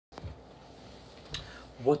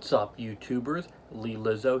What's up, YouTubers? Lee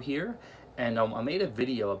Lizzo here, and I made a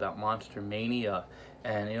video about Monster Mania,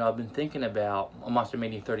 and I've been thinking about Monster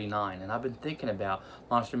Mania 39, and I've been thinking about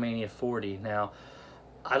Monster Mania 40. Now,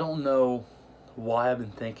 I don't know why I've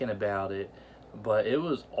been thinking about it, but it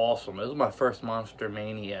was awesome. It was my first Monster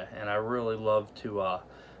Mania, and I really love to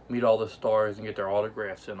meet all the stars and get their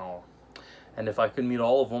autographs and all. And if I could meet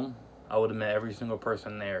all of them, I would have met every single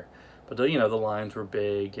person there. But the lines were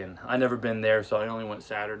big, and I never been there, so I only went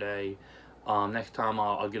Saturday. Next time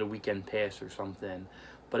I'll get a weekend pass or something.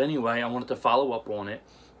 But anyway, I wanted to follow up on it.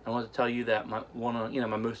 I wanted to tell you that my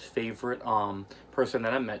most favorite person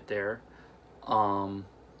that I met there. So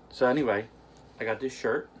anyway, I got this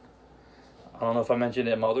shirt. I don't know if I mentioned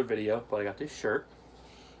it in my other video, but I got this shirt,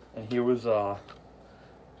 and here was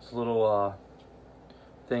this little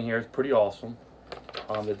thing here. It's pretty awesome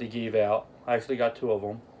that they gave out. I actually got two of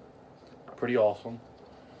them. Pretty awesome.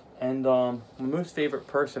 And my most favorite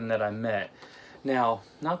person that I met, now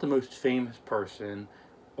not the most famous person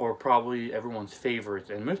or probably everyone's favorite,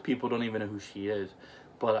 and most people don't even know who she is,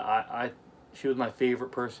 but she was my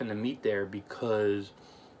favorite person to meet there because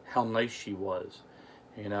how nice she was.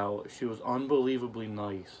 She was unbelievably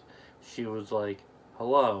nice. She was like,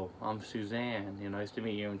 hello, I'm Suzanne, nice to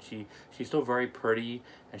meet you. And she's still very pretty,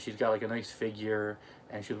 and she's got like a nice figure,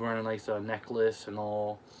 and she was wearing a nice necklace and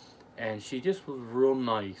all. And she just was real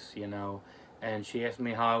nice, and she asked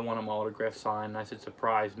me how I wanted my autograph signed, and I said,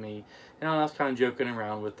 surprise me. And I was kind of joking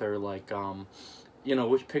around with her, like,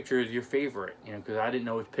 which picture is your favorite? Because I didn't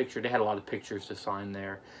know which picture. They had a lot of pictures to sign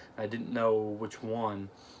there. I didn't know which one.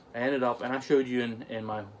 I ended up, and I showed you in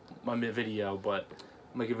my video, but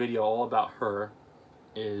I'll make a video all about her.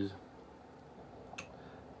 My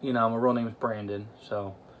real name is Brandon,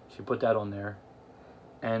 so she put that on there.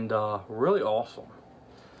 And really awesome.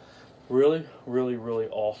 Really, really, really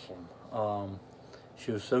awesome.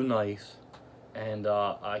 She was so nice, and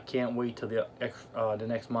I can't wait till the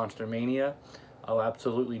next Monster Mania. I'll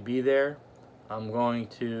absolutely be there. I'm going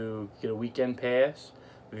to get a weekend pass,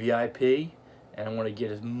 VIP, and I'm going to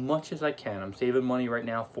get as much as I can. I'm saving money right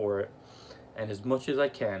now for it, and as much as I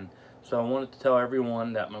can. So I wanted to tell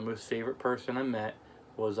everyone that my most favorite person I met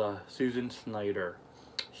was Suzanne Snyder.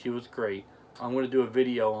 She was great. I'm going to do a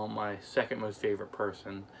video on my second most favorite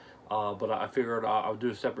person. But I figured I'll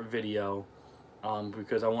do a separate video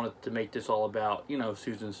because I wanted to make this all about,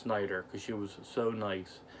 Suzanne Snyder, because she was so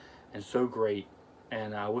nice and so great,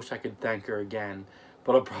 and I wish I could thank her again,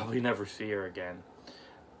 but I'll probably never see her again,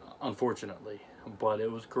 unfortunately. But it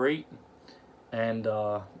was great, and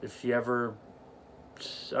if she ever,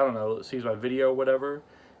 I don't know, sees my video or whatever,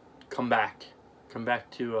 come back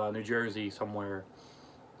to New Jersey somewhere.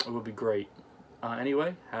 It would be great.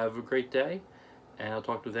 Anyway, have a great day. And I'll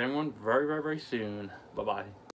talk to everyone very, very, very soon. Bye-bye.